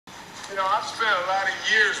You know, I've spent a lot of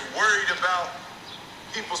years worried about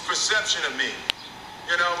people's perception of me.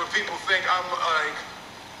 You know, when people think I'm like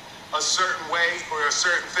a certain way or a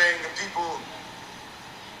certain thing, and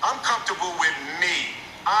I'm comfortable with me.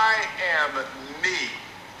 I am me.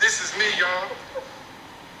 This is me, y'all.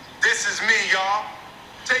 This is me, y'all.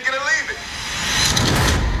 Take it or leave it.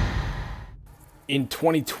 In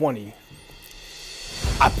 2020,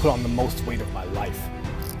 I put on the most weight of my life.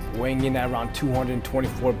 Weighing in at around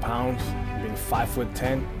 224 pounds, being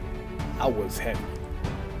 5'10", I was heavy.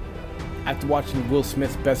 After watching Will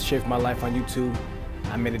Smith's Best Shape of My Life on YouTube,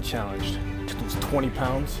 I made a challenge to lose 20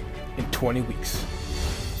 pounds in 20 weeks.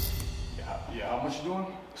 Yeah, how much you doing?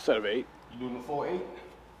 Set of 8. You doing the full 8?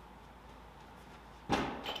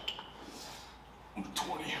 I'm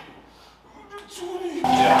 20.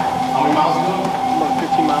 Yeah. How many miles are you doing? I'm on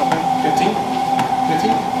 15 miles in. 15?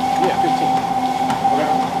 15? Yeah, 15.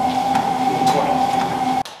 Okay. 20.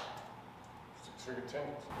 6 figure 10.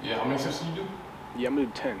 Yeah, how many sets do you do? Yeah, I'm gonna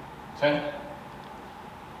do 10. 10?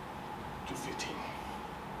 Do 15.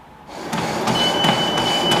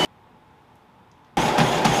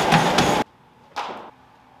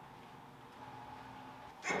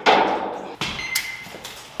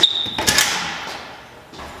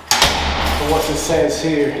 What it says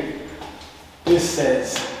here, this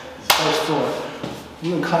says the first floor. I'm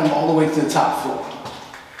gonna climb all the way to the top floor.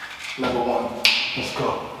 Level 1. Let's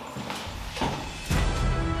go.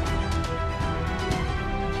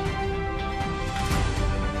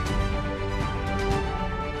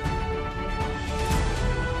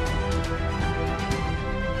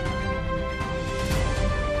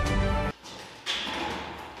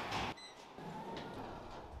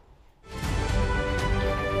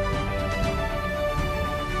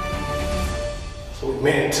 So we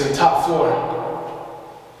made it to the top floor.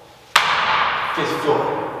 5th floor.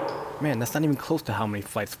 Man, that's not even close to how many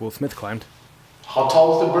flights Will Smith climbed. How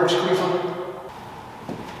tall is the Burj Khalifa?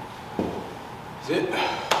 Is it?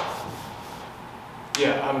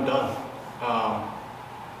 Yeah, I'm done. I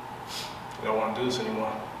don't want to do this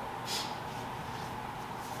anymore.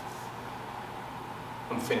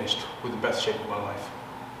 I'm finished with the best shape of my life.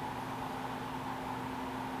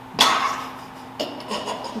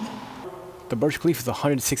 The Burj Khalifa is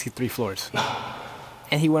 163 floors.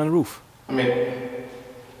 And he went on the roof. I mean,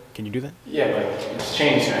 Can you do that? yeah, but it's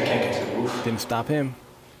changed. I can't get to the roof. Didn't stop him.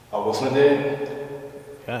 Oh, Will Smith did it?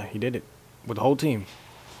 Yeah, he did it. With the whole team.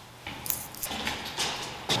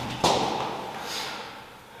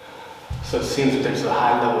 So it seems that there's a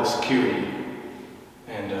high level of security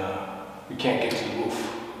and we can't get to the roof.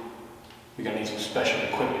 We're gonna need some special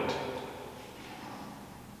equipment.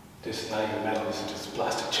 This is not even metal, this is just a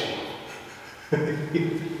plastic chain.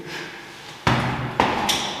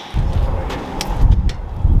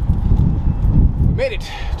 Made it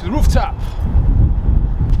to the rooftop.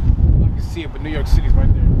 I can see it, but New York City's right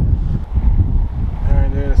there.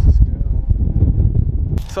 Alright, let's go.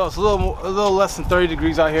 So it's a little less than 30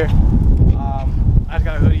 degrees out here. I just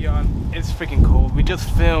got a hoodie on. It's freaking cold. We just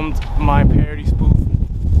filmed my parody spoof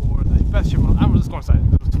for the best ship. I'm just going inside.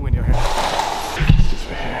 There's too windy out here. Just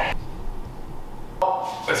right here.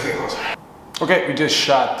 Let's get closer. Okay, we just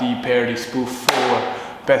shot the parody spoof for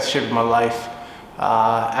Best Shape of My Life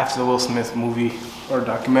after the Will Smith movie or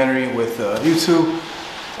documentary with YouTube.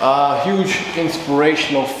 Huge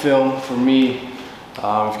inspirational film for me.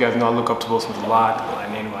 If you guys know, I look up to Will Smith a lot. I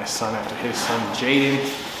named my son after his son, Jaden.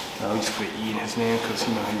 We just put E in his name because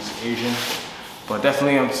he's Asian. But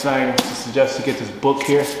definitely I'm deciding to suggest to get this book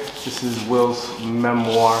here. This is Will's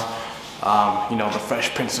memoir. You know, the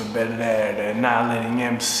Fresh Prince of Bel-Air, the Annihilating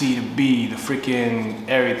MC to B, the freaking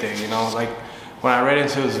everything, you know. Like, when I read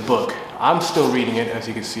into this book, I'm still reading it, as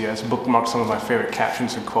you can see. I just bookmarked some of my favorite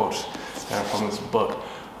captions and quotes that are from this book.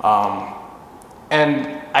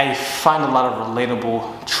 And I find a lot of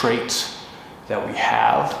relatable traits that we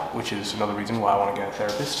have, which is another reason why I want to get a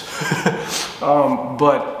therapist.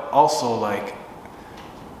 But also, like,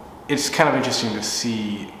 it's kind of interesting to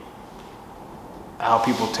see how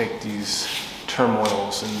people take these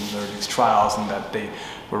turmoils and these trials and that they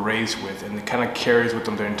were raised with, and it kind of carries with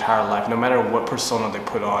them their entire life. No matter what persona they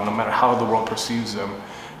put on, no matter how the world perceives them,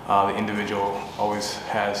 the individual always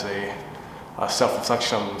has a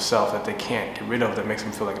self-reflection of themselves that they can't get rid of, that makes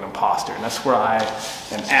them feel like an imposter. And that's where I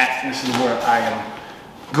am at. This is where I am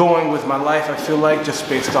going with my life, I feel like, just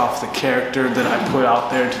based off the character that I put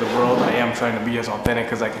out there into the world. I am trying to be as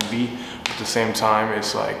authentic as I can be. At the same time,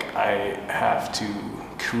 it's like I have to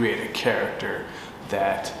create a character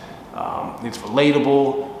that is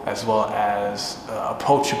relatable, as well as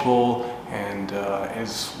approachable, and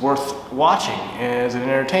is worth watching as an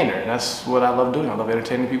entertainer. And that's what I love doing. I love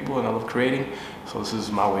entertaining people and I love creating. So this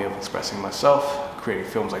is my way of expressing myself, creating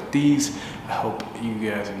films like these. I hope you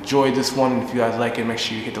guys enjoyed this one. If you guys like it, make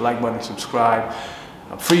sure you hit the like button, subscribe.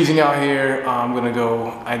 I'm freezing out here. I'm gonna go.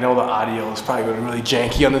 I know the audio is probably gonna be really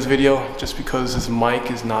janky on this video just because this mic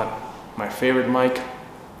is not my favorite mic,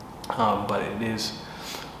 but it is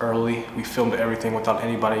early. We filmed everything without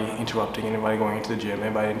anybody interrupting, anybody going into the gym,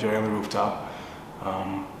 anybody enjoying on the rooftop.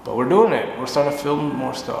 But we're doing it. We're starting to film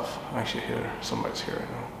more stuff. I actually hear somebody's here right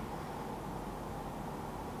now.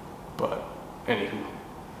 But anywho,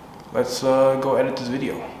 let's go edit this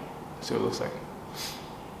video. See what it looks like.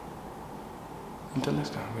 Until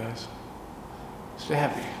next time, guys. Stay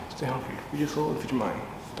happy, stay healthy, feed your soul and feed your mind.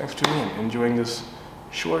 Thanks for tuning in, enjoying this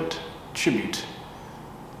short tribute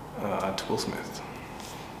to Will Smith.